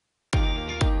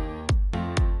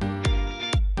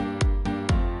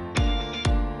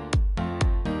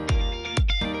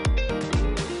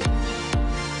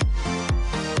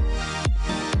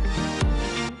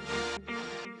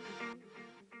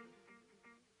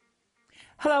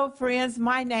Hello, friends.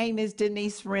 My name is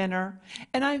Denise Renner,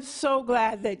 and I'm so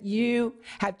glad that you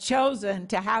have chosen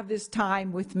to have this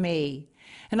time with me.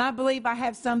 And I believe I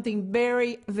have something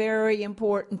very, very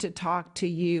important to talk to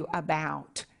you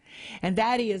about. And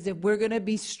that is, if we're going to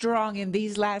be strong in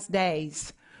these last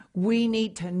days, we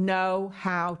need to know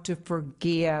how to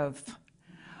forgive.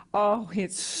 Oh,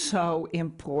 it's so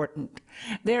important.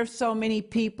 There are so many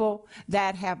people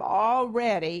that have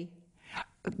already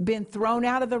been thrown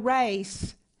out of the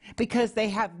race because they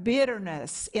have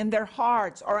bitterness in their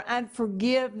hearts or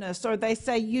unforgiveness, or they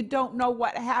say, you don't know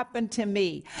what happened to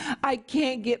me. I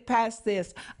can't get past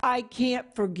this. I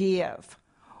can't forgive.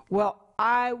 Well,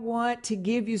 I want to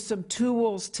give you some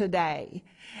tools today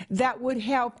that would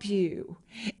help you.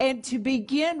 And to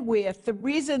begin with, the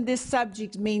reason this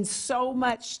subject means so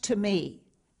much to me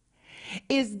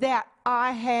is that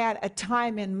I had a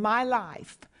time in my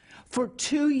life for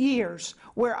 2 years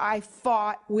where I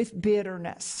fought with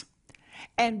bitterness.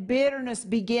 And bitterness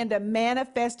began to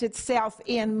manifest itself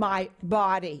in my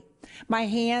body. My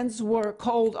hands were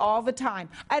cold all the time.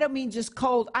 I don't mean just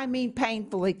cold, I mean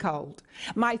painfully cold.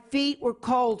 My feet were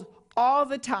cold all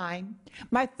the time.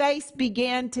 My face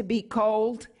began to be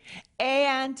cold,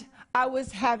 and I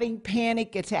was having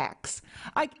panic attacks.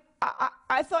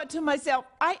 I thought to myself,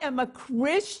 I am a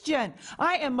Christian.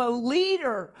 I am a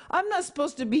leader. I'm not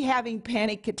supposed to be having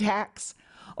panic attacks.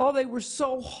 Oh, they were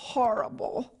so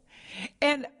horrible.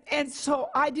 And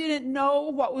so I didn't know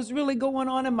what was really going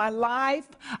on in my life.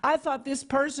 I thought this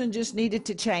person just needed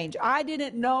to change. I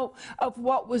didn't know of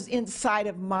what was inside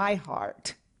of my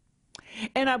heart.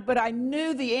 But I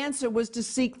knew the answer was to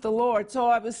seek the Lord. So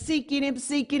I was seeking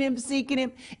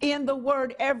Him in the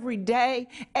Word every day,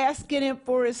 asking Him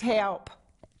for His help.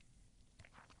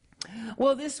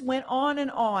 Well, this went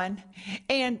on,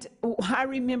 and I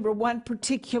remember one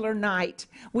particular night.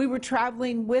 We were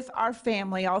traveling with our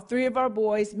family, all 3 of our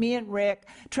boys, me and Rick,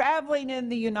 traveling in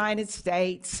the United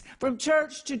States from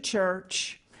church to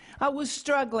church. I was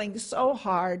struggling so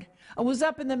hard. I was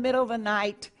up in the middle of the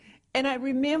night, and I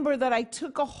remember that I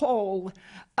took a hold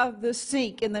of the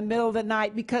sink in the middle of the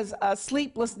night because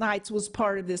sleepless nights was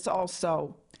part of this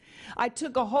also. I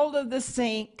took a hold of the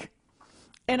sink,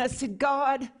 and I said,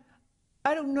 God,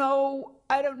 I don't know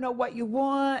what you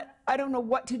want. I don't know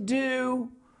what to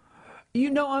do.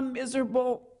 You know I'm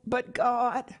miserable, but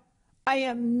God, I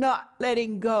am not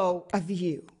letting go of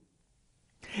you.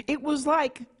 It was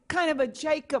like kind of a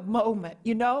Jacob moment,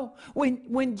 you know,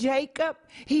 when Jacob,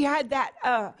 he had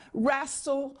that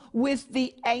wrestle with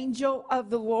the angel of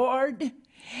the Lord,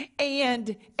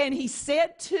 and he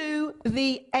said to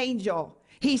the angel,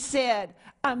 he said,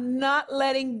 I'm not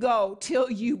letting go till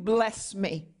you bless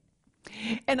me.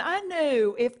 And I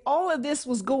knew if all of this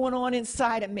was going on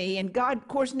inside of me, and God, of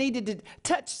course, needed to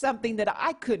touch something that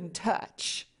I couldn't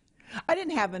touch. I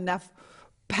didn't have enough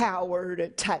power to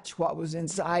touch what was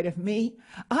inside of me.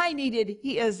 I needed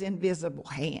His invisible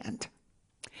hand.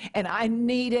 And I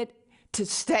needed to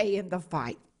stay in the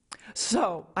fight.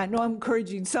 So I know I'm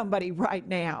encouraging somebody right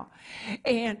now,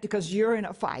 and because you're in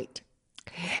a fight,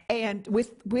 and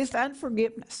with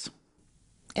unforgiveness.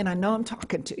 And I know I'm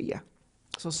talking to you.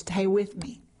 So stay with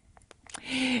me.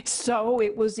 So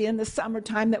it was in the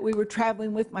summertime that we were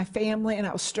traveling with my family, and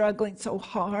I was struggling so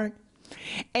hard.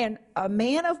 And a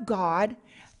man of God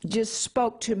just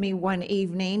spoke to me one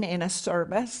evening in a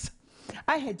service.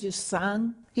 I had just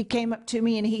sung. He came up to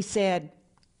me and he said,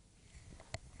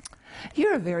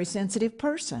 you're a very sensitive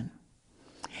person.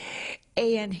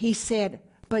 And he said,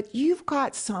 but you've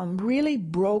got some really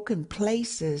broken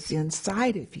places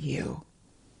inside of you.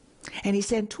 And he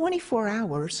said, in 24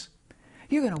 hours,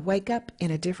 you're going to wake up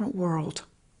in a different world.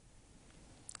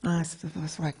 I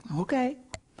was like, okay.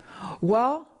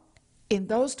 Well, in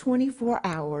those 24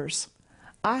 hours,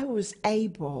 I was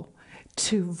able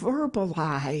to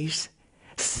verbalize,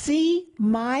 see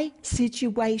my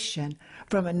situation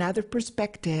from another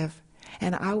perspective,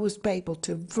 and I was able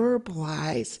to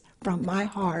verbalize from my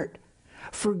heart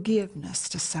forgiveness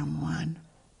to someone.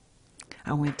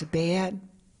 I went to bed.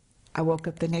 I woke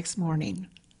up the next morning.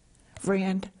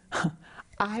 Friend,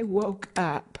 I woke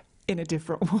up in a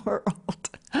different world.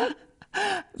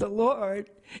 The Lord,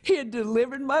 He had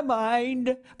delivered my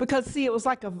mind, because see, it was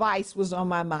like a vice was on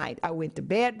my mind. I went to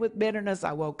bed with bitterness.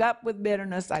 I woke up with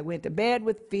bitterness. I went to bed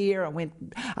with fear.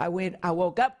 I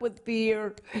woke up with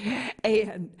fear,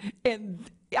 and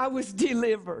I was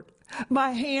delivered.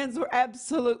 My hands were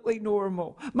absolutely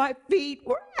normal. My feet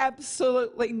were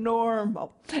absolutely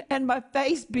normal. And my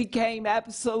face became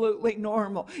absolutely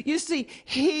normal. You see,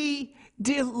 He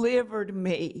delivered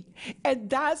me. And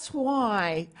that's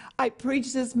why I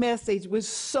preach this message with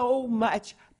so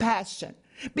much passion,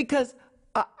 because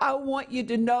I want you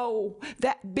to know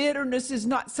that bitterness is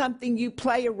not something you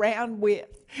play around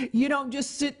with. You don't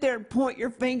just sit there and point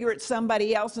your finger at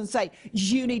somebody else and say,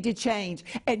 you need to change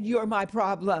and you're my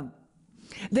problem.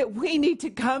 That we need to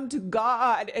come to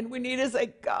God and we need to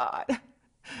say, God,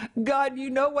 you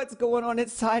know what's going on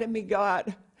inside of me,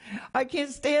 God. I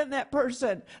can't stand that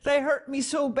person. They hurt me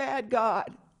so bad,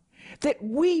 God. That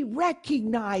we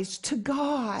recognize to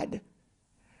God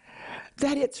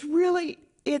that it's really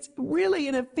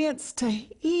an offense to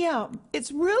Him.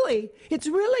 It's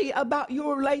really about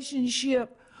your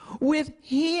relationship with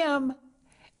Him,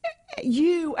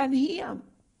 you and Him.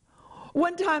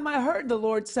 One time I heard the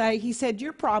Lord say, He said,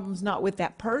 your problem's not with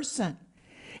that person.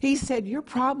 He said, your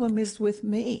problem is with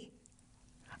me.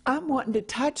 I'm wanting to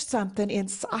touch something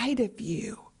inside of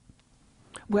you.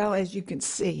 Well, as you can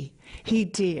see, He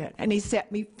did, and He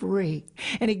set me free,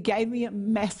 and He gave me a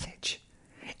message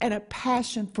and a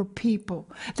passion for people,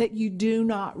 that you do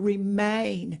not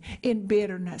remain in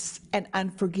bitterness and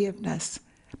unforgiveness,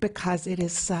 because it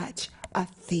is such a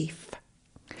thief.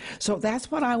 So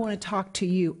that's what I want to talk to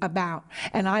you about.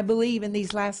 And I believe in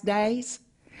these last days,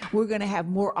 we're going to have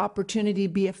more opportunity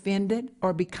to be offended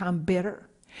or become bitter.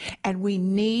 And we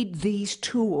need these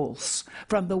tools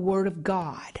from the Word of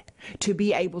God to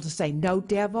be able to say, no,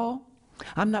 devil,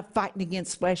 I'm not fighting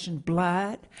against flesh and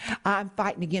blood. I'm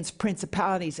fighting against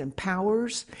principalities and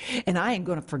powers, and I ain't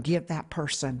going to forgive that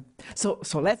person. So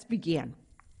let's begin.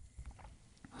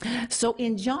 So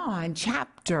in John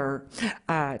chapter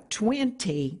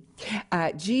 20,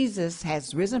 Jesus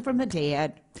has risen from the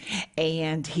dead,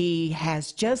 and He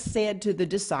has just said to the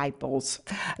disciples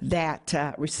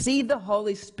that receive the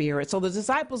Holy Spirit. So the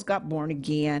disciples got born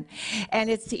again, and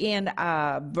it's in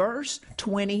verse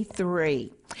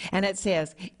 23. And it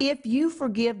says, if you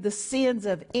forgive the sins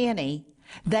of any,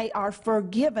 they are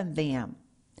forgiven them.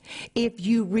 If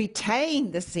you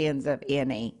retain the sins of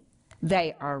any,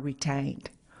 they are retained.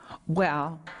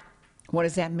 Well, what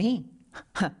does that mean?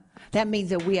 That means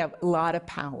that we have a lot of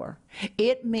power.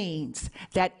 It means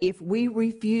that if we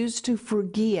refuse to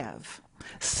forgive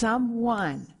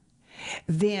someone,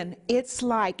 then it's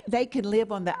like they can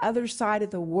live on the other side of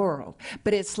the world,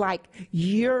 but it's like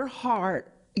your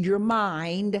heart, your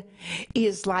mind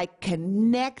is like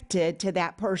connected to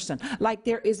that person. Like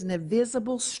there is an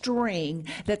invisible string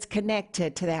that's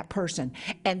connected to that person.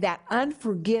 And that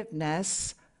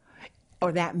unforgiveness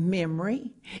or that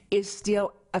memory is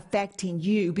still affecting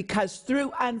you, because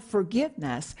through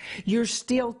unforgiveness, you're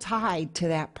still tied to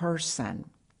that person.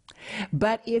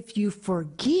 But if you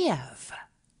forgive,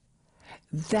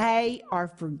 they are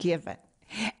forgiven.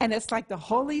 And it's like the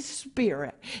Holy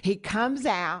Spirit. He comes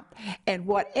out, and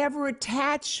whatever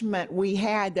attachment we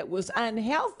had that was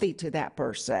unhealthy to that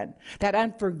person, that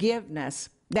unforgiveness,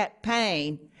 that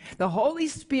pain, the Holy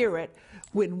Spirit,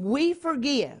 when we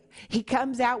forgive, He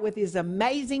comes out with His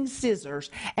amazing scissors,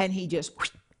 and He just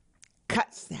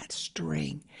cuts that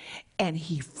string, and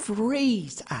He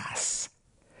frees us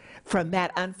from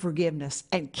that unforgiveness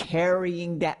and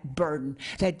carrying that burden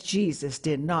that Jesus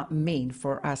did not mean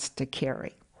for us to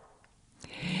carry.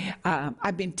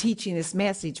 I've been teaching this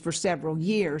message for several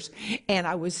years, and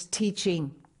I was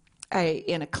teaching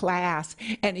in a class,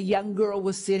 and a young girl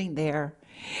was sitting there,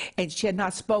 and she had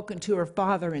not spoken to her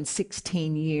father in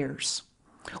 16 years.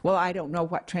 Well, I don't know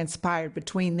what transpired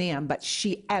between them, but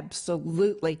she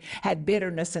absolutely had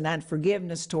bitterness and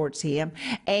unforgiveness towards him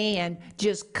and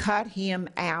just cut him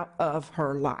out of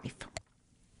her life.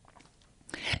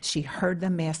 She heard the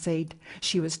message.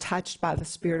 She was touched by the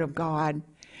Spirit of God.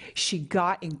 She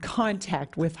got in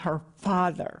contact with her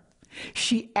father.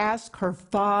 She asked her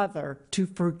father to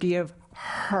forgive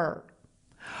her.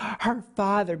 Her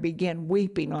father began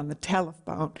weeping on the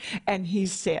telephone, and he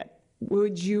said,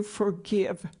 "Would you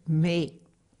forgive me?"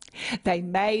 They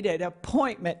made an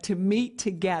appointment to meet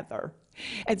together.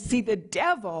 And see, the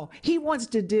devil, he wants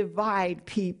to divide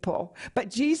people. But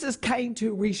Jesus came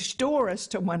to restore us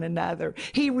to one another.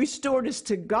 He restored us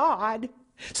to God,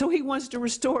 so he wants to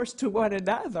restore us to one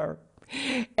another.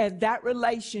 And that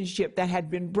relationship that had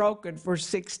been broken for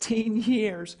 16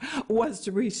 years was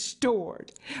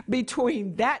restored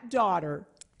between that daughter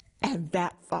and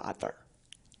that father.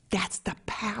 That's the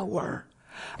power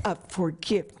of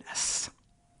forgiveness.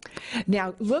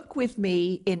 Now, look with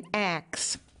me in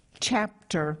Acts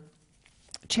chapter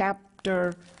 7.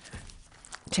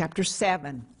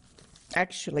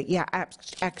 Actually, yeah,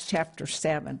 Acts chapter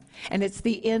 7. And it's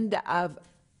the end of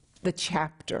the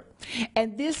chapter.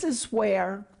 And this is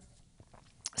where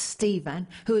Stephen,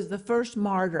 who is the first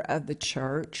martyr of the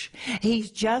church.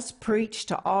 He's just preached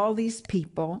to all these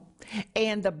people,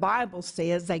 and the Bible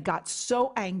says they got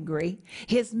so angry.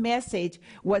 His message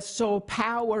was so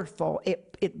powerful.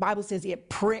 Bible says it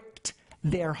pricked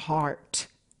their heart.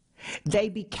 They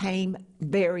became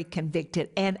very convicted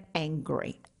and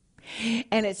angry.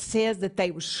 And it says that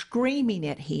they were screaming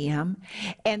at him,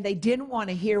 and they didn't want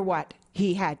to hear what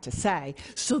he had to say.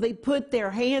 So they put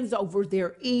their hands over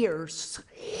their ears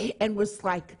and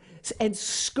and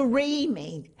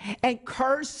screaming and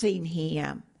cursing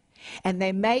him. And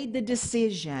they made the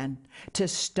decision to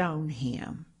stone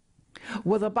him.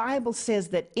 Well, the Bible says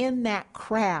that in that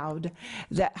crowd,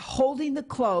 that holding the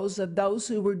clothes of those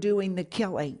who were doing the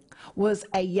killing was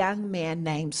a young man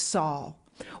named Saul.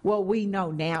 Well, we know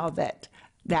now that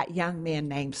that young man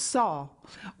named Saul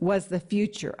was the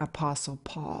future Apostle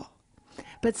Paul.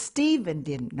 But Stephen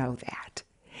didn't know that.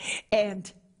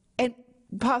 And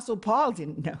Apostle Paul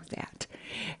didn't know that.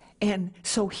 And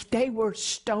so they were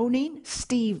stoning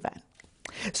Stephen.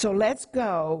 So let's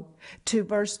go to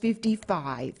verse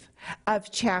 55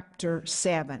 of chapter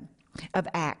 7 of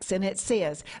Acts. And it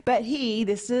says, "But he,"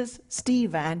 this is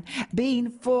Stephen, "being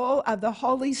full of the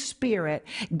Holy Spirit,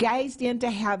 gazed into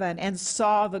heaven and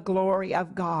saw the glory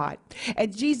of God,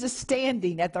 and Jesus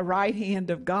standing at the right hand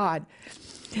of God."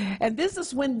 And this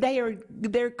is when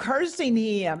they're cursing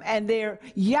him and they're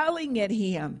yelling at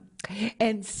him,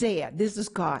 and said, this is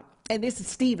God, and this is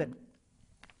Stephen,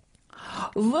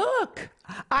 "Look,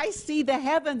 I see the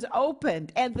heavens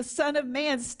opened and the Son of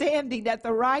Man standing at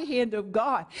the right hand of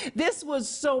God." This was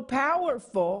so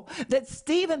powerful that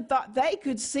Stephen thought they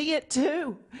could see it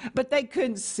too, but they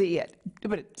couldn't see it.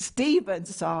 But Stephen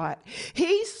saw it.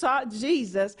 He saw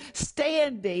Jesus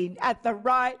standing at the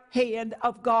right hand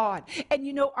of God. And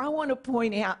you know, I want to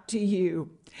point out to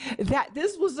you that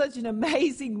this was such an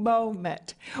amazing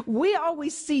moment. We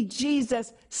always see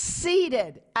Jesus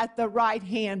seated at the right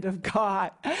hand of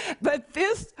God, but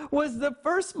this was the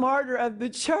first martyr of the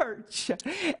church.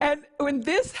 And when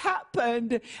this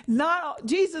happened,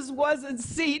 Jesus wasn't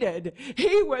seated.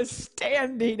 He was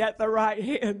standing at the right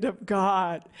hand of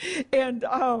God. And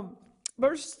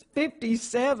verse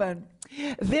 57,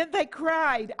 "Then they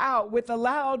cried out with a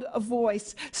loud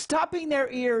voice, stopping their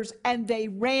ears, and they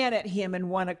ran at him in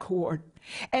one accord.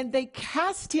 And they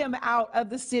cast him out of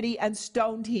the city and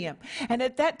stoned him." And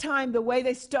at that time, the way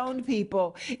they stoned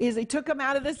people is they took him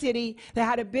out of the city, they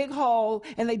had a big hole,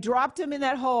 and they dropped him in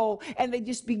that hole, and they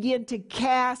just began to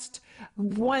cast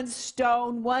one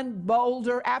stone, one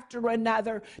boulder after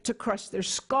another to crush their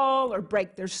skull or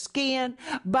break their skin,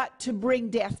 but to bring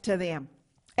death to them.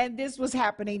 And this was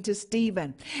happening to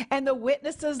Stephen. And the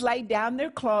witnesses laid down their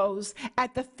clothes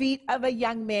at the feet of a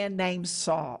young man named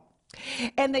Saul.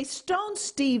 And they stoned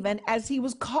Stephen as he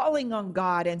was calling on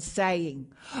God and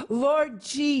saying, "Lord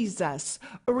Jesus,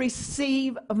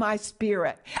 receive my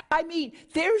spirit." I mean,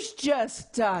 there's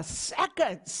just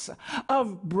seconds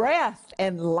of breath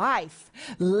and life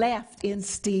left in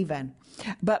Stephen.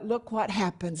 But look what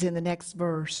happens in the next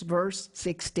verse, verse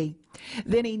 60.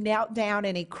 "Then he knelt down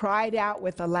and he cried out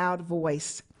with a loud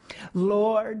voice,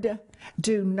 'Lord,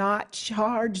 do not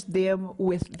charge them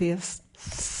with this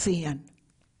sin.'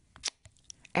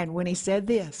 And when he said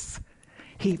this,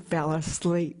 he fell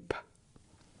asleep."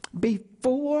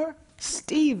 Before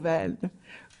Stephen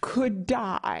could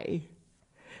die,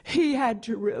 he had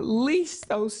to release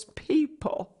those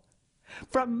people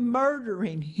from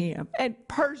murdering him and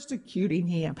persecuting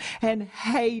him and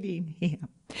hating him.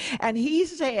 And he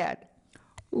said,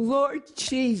 "Lord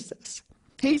Jesus,"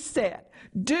 he said,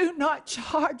 "do not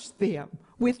charge them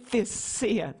with this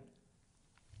sin."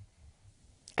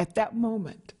 At that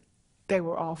moment, they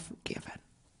were all forgiven.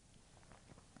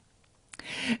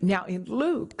 Now in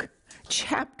Luke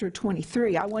chapter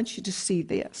 23, I want you to see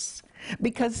this,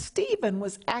 because Stephen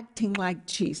was acting like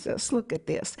Jesus. Look at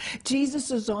this. Jesus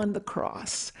is on the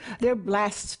cross. They're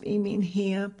blaspheming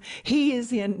him. He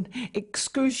is in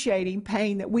excruciating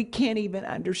pain that we can't even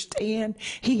understand.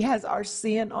 He has our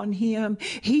sin on him.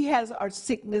 He has our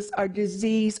sickness, our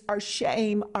disease, our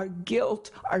shame, our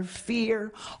guilt, our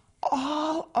fear,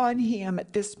 all on him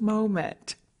at this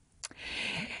moment.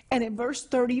 And in verse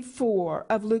 34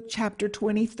 of Luke chapter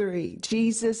 23,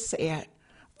 Jesus said,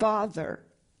 "Father,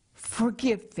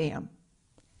 forgive them.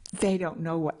 They don't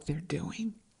know what they're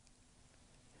doing."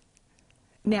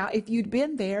 Now, if you'd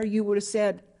been there, you would have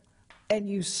said, and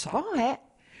you saw it,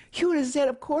 you would have said,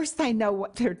 of course they know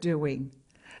what they're doing.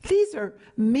 These are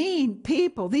mean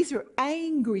people. These are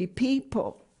angry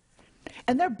people.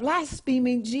 And they're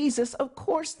blaspheming Jesus. Of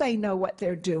course they know what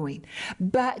they're doing.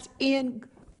 But in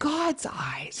God's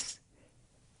eyes,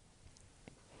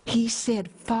 He said,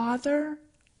 Father,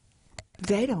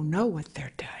 they don't know what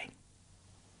they're doing.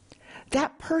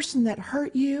 That person that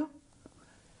hurt you,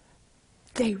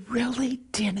 they really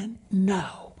didn't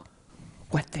know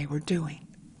what they were doing.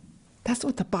 That's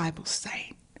what the Bible's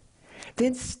saying.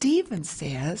 Then Stephen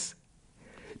says,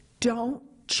 don't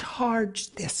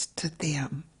charge this to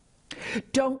them.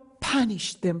 Don't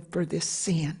punish them for this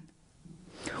sin.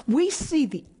 We see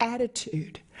the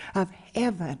attitude of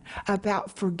heaven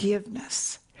about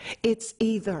forgiveness. It's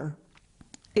either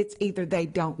they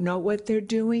don't know what they're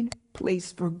doing,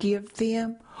 please forgive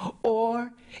them,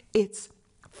 or it's,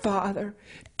 Father,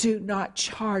 do not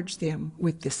charge them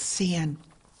with the sin.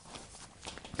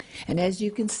 And as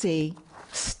you can see,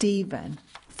 Stephen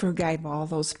forgave all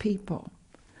those people.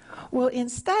 Well, in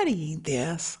studying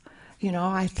this,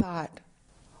 I thought,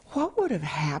 what would have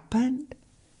happened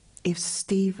if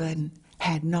Stephen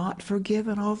had not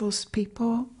forgiven all those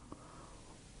people?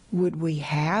 Would we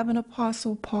have an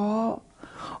Apostle Paul?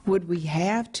 Would we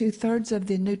have 2/3 of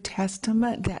the New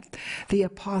Testament that the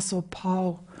Apostle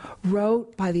Paul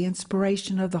wrote by the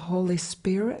inspiration of the Holy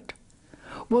Spirit?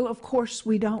 Well, of course,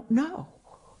 we don't know.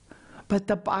 But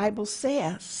the Bible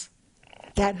says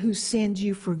that whose sins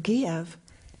you forgive,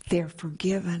 they're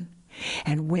forgiven.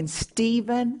 And when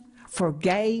Stephen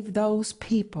forgave those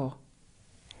people,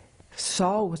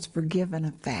 Saul was forgiven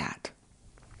of that.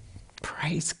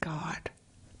 Praise God.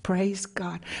 Praise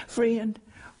God. Friend,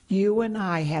 you and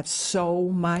I have so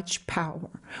much power.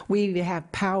 We either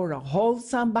have power to hold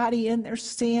somebody in their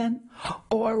sin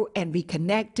and be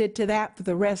connected to that for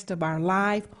the rest of our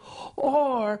life,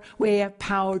 or we have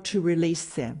power to release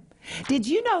them. Did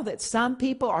you know that some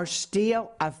people are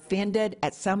still offended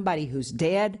at somebody who's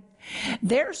dead?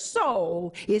 Their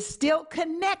soul is still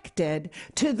connected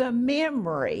to the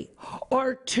memory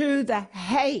or to the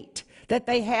hate that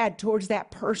they had towards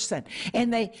that person,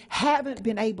 and they haven't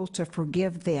been able to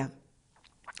forgive them.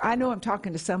 I know I'm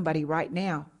talking to somebody right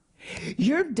now.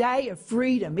 Your day of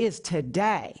freedom is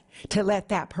today to let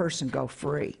that person go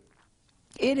free.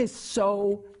 It is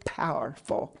so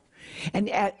powerful. And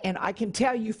I can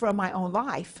tell you from my own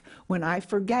life, when I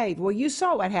forgave, well, you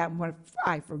saw what happened when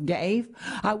I forgave.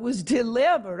 I was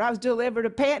delivered. I was delivered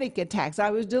of panic attacks.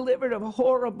 I was delivered of a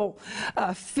horrible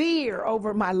fear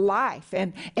over my life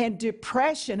and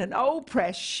depression and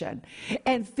oppression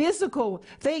and physical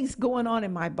things going on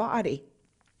in my body.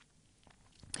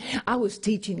 I was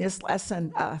teaching this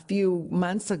lesson a few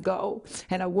months ago,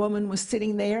 and a woman was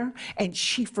sitting there, and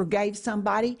she forgave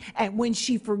somebody, and when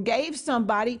she forgave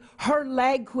somebody, her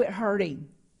leg quit hurting.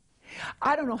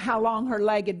 I don't know how long her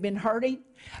leg had been hurting,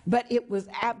 but it was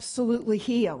absolutely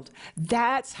healed.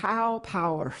 That's how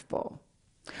powerful.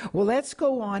 Well, let's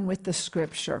go on with the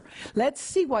scripture. Let's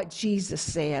see what Jesus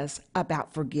says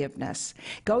about forgiveness.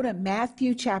 Go to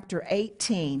Matthew chapter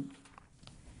 18.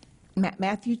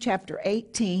 Matthew chapter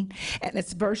 18, and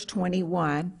it's verse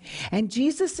 21. And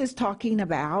Jesus is talking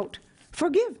about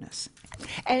forgiveness.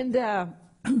 And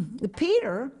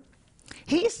Peter,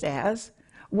 he says,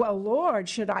 well, Lord,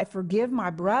 should I forgive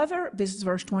my brother? This is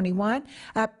verse 21,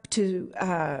 up to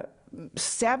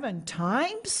 7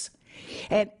 times?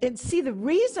 And see, the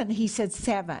reason he said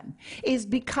 7 is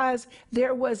because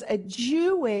there was a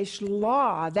Jewish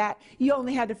law that you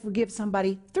only had to forgive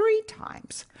somebody 3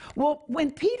 times. Well,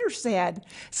 when Peter said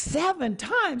 7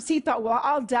 times, he thought, well,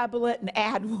 I'll double it and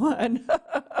add 1.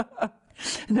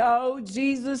 No,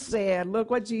 Jesus said,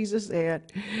 look what Jesus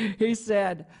said. He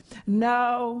said,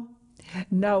 no,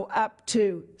 up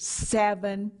to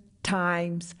 7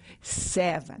 times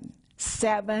 7.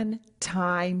 7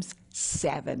 times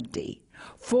 70.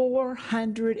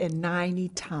 490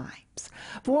 times.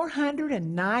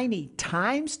 490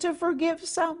 times to forgive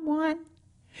someone?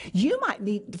 You might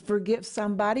need to forgive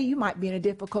somebody. You might be in a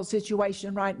difficult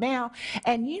situation right now,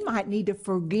 and you might need to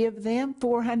forgive them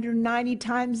 490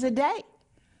 times a day.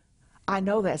 I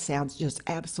know that sounds just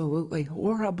absolutely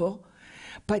horrible,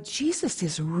 but Jesus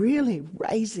is really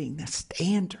raising the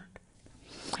standard.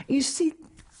 You see,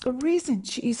 the reason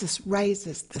Jesus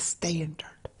raises the standard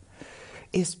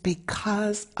is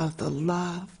because of the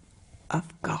love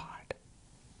of God.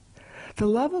 The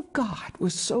love of God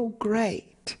was so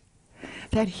great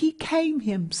that he came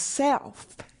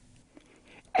himself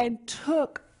and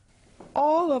took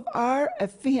all of our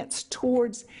offense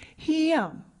towards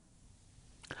him,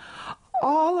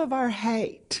 all of our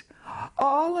hate,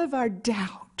 all of our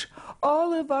doubt,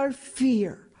 all of our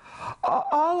fear,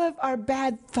 all of our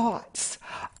bad thoughts,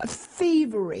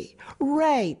 thievery,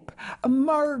 rape,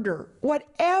 murder,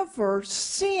 whatever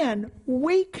sin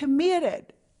we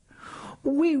committed.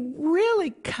 we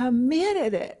really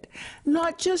committed it,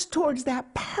 not just towards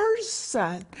that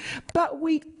person, but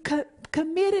we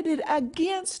committed it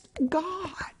against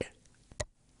God.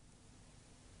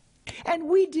 And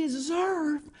we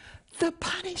deserve the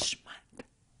punishment.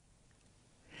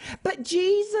 But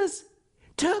Jesus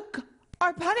took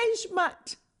our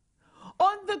punishment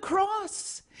on the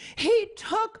cross. He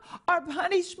took our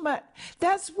punishment.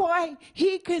 That's why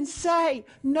he can say,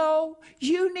 no,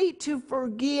 you need to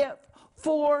forgive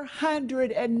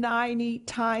 490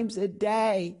 times a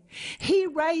day. He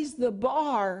raised the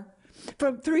bar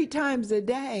from 3 times a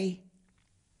day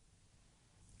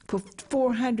for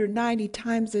 490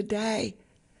 times a day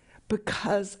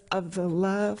because of the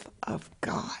love of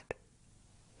God.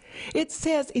 It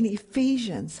says in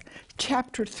Ephesians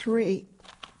chapter 3,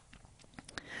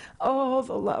 oh,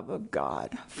 the love of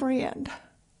God, friend.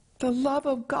 The love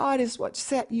of God is what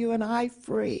set you and I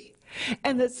free.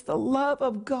 And it's the love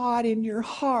of God in your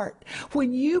heart.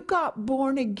 When you got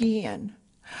born again,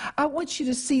 I want you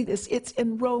to see this. It's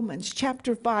in Romans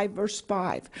chapter 5, verse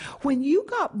 5. When you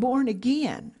got born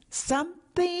again,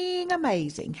 something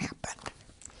amazing happened.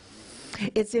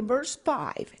 It's in verse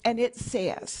 5, and it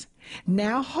says,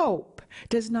 now hope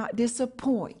does not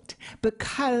disappoint,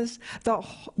 because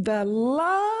the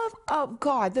love of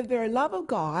God, the very love of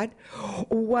God,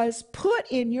 was put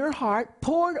in your heart,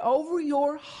 poured over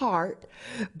your heart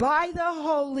by the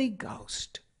Holy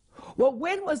Ghost. Well,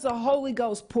 when was the Holy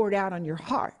Ghost poured out on your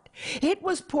heart? It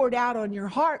was poured out on your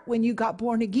heart when you got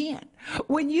born again.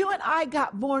 When you and I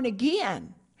got born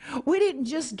again, we didn't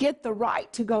just get the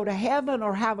right to go to heaven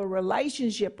or have a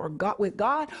relationship with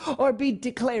God or be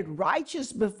declared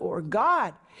righteous before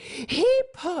God. He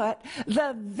put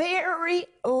the very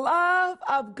love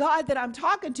of God that I'm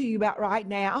talking to you about right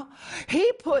now,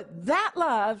 he put that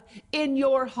love in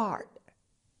your heart.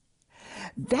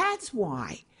 That's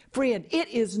why, friend, it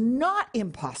is not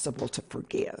impossible to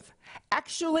forgive.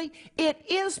 Actually, it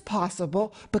is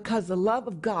possible because the love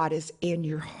of God is in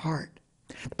your heart.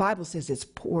 The Bible says it's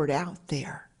poured out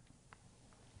there.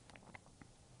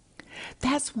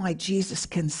 That's why Jesus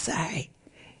can say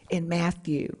in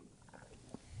Matthew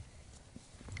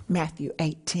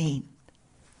 18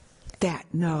 that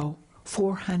no,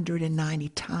 490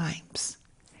 times.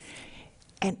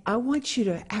 And I want you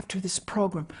to, after this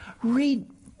program, read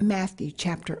Matthew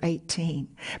chapter 18,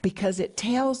 because it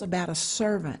tells about a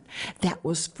servant that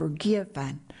was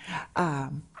forgiven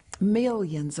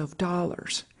millions of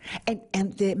dollars.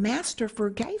 And the master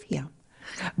forgave him.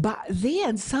 But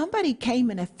then somebody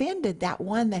came and offended that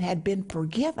one that had been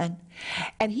forgiven,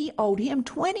 and he owed him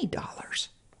 $20.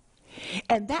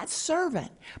 And that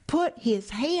servant put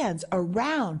his hands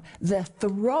around the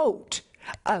throat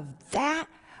of that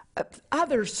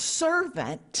other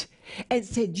servant and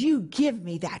said, you give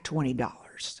me that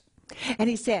 $20. And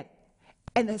he said,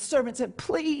 and the servant said,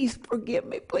 please forgive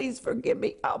me,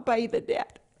 I'll pay the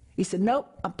debt. He said,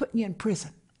 nope, I'm putting you in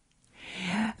prison.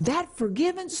 That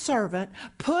forgiven servant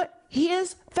put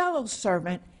his fellow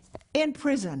servant in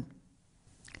prison.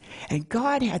 And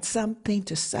God had something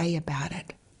to say about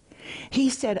it. He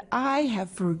said, I have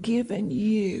forgiven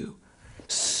you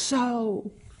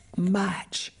so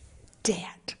much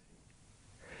debt.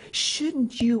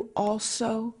 Shouldn't you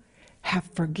also have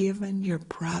forgiven your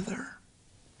brother?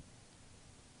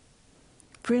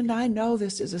 Friend, I know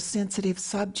this is a sensitive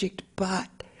subject, but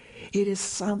it is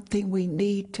something we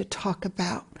need to talk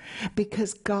about,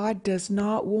 because God does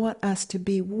not want us to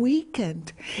be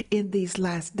weakened in these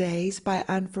last days by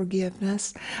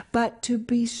unforgiveness, but to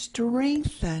be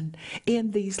strengthened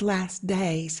in these last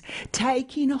days,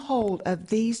 taking hold of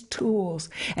these tools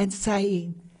and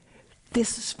saying,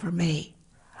 this is for me.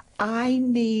 I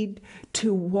need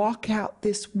to walk out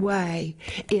this way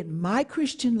in my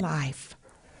Christian life,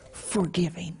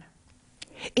 forgiving.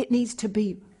 It needs to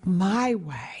be my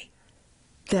way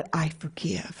that I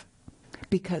forgive,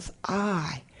 because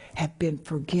I have been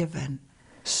forgiven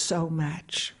so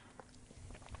much.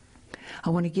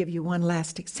 I want to give you one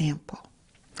last example.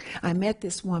 I met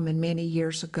this woman many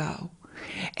years ago,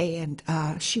 and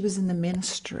she was in the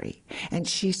ministry, and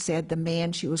she said the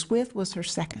man she was with was her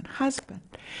second husband.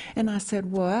 And I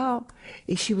said, well,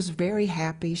 she was very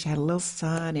happy. She had a little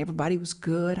son. Everybody was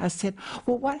good. I said,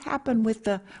 well, what happened with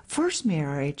the first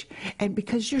marriage? And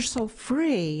because you're so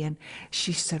free. And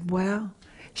she said, well,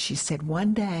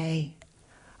 one day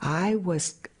I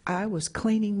was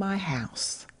cleaning my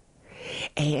house,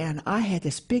 and I had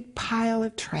this big pile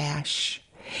of trash,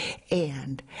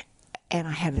 and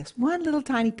I had this one little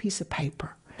tiny piece of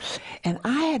paper. And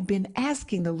I had been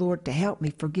asking the Lord to help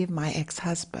me forgive my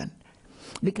ex-husband.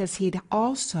 because he'd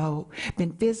also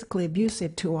been physically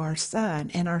abusive to our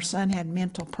son, and our son had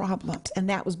mental problems, and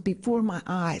that was before my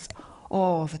eyes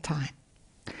all the time.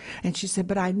 And she said,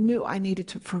 but I knew I needed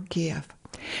to forgive.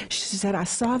 She said, I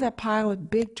saw that pile of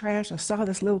big trash. I saw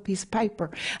this little piece of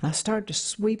paper, and I started to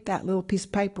sweep that little piece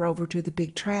of paper over to the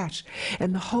big trash.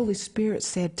 And the Holy Spirit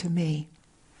said to me,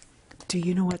 do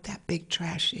you know what that big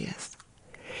trash is?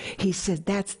 He said,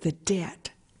 that's the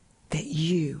debt that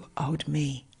you owed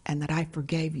me and that I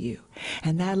forgave you.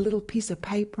 And that little piece of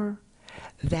paper,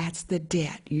 that's the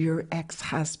debt your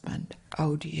ex-husband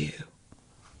owed you.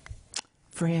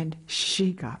 Friend,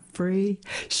 she got free.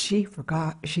 She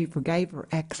forgave her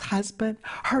ex-husband.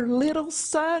 Her little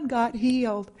son got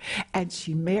healed. And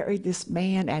she married this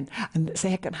man and the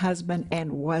second husband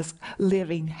and was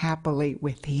living happily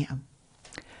with him.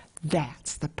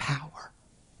 That's the power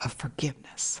of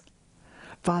forgiveness.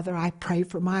 Father, I pray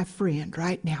for my friend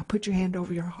right now. Put your hand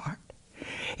over your heart.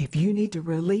 If you need to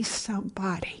release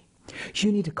somebody,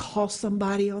 you need to call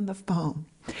somebody on the phone.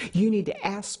 You need to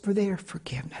ask for their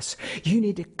forgiveness. You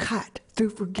need to cut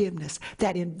through forgiveness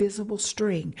that invisible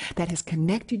string that has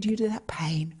connected you to that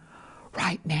pain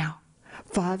right now.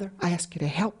 Father, I ask you to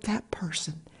help that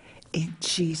person in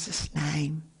Jesus'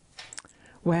 name.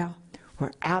 Well,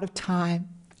 we're out of time,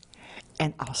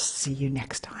 and I'll see you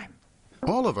next time.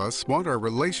 All of us want our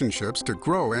relationships to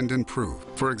grow and improve.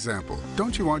 For example,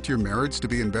 don't you want your marriage to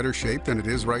be in better shape than it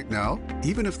is right now?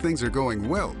 Even if things are going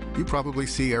well, you probably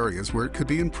see areas where it could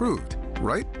be improved,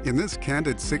 right? In this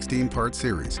candid 16-part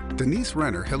series, Denise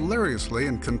Renner hilariously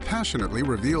and compassionately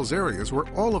reveals areas where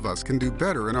all of us can do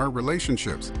better in our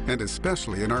relationships, and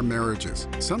especially in our marriages.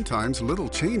 Sometimes little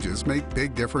changes make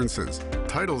big differences.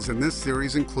 Titles in this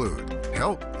series include,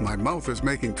 Help, My Mouth is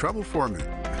Making Trouble for Me.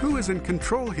 Who is in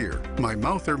control here, my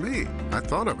mouth or me? I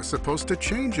thought I was supposed to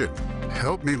change it.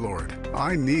 Help me, Lord.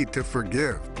 I need to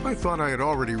forgive. I thought I had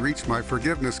already reached my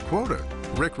forgiveness quota.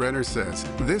 Rick Renner says,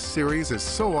 this series is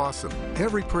so awesome.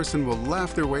 Every person will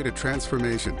laugh their way to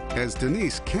transformation as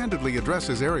Denise candidly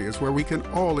addresses areas where we can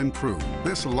all improve.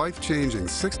 This life-changing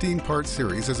 16-part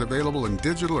series is available in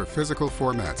digital or physical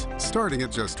formats, starting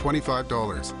at just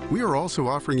 $25. We are also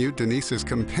offering you Denise's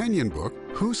companion book,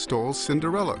 Who Stole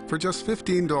Cinderella, for just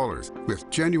 $15, with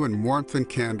genuine warmth and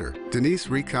candor. Denise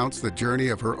recounts the journey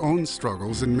of her own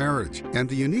struggles in marriage and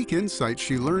the unique insights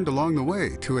she learned along the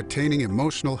way to attaining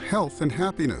emotional health and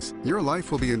happiness. Your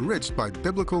life will be enriched by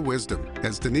biblical wisdom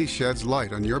as Denise sheds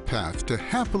light on your path to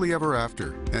happily ever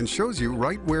after and shows you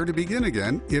right where to begin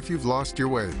again if you've lost your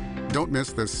way. Don't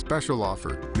miss this special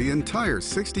offer, the entire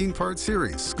 16-part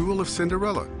series, School of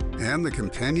Cinderella, and the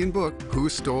companion book, Who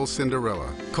Stole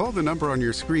Cinderella. Call the number on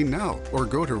your screen now or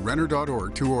go to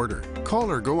Renner.org to order.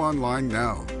 Call or go online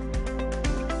now.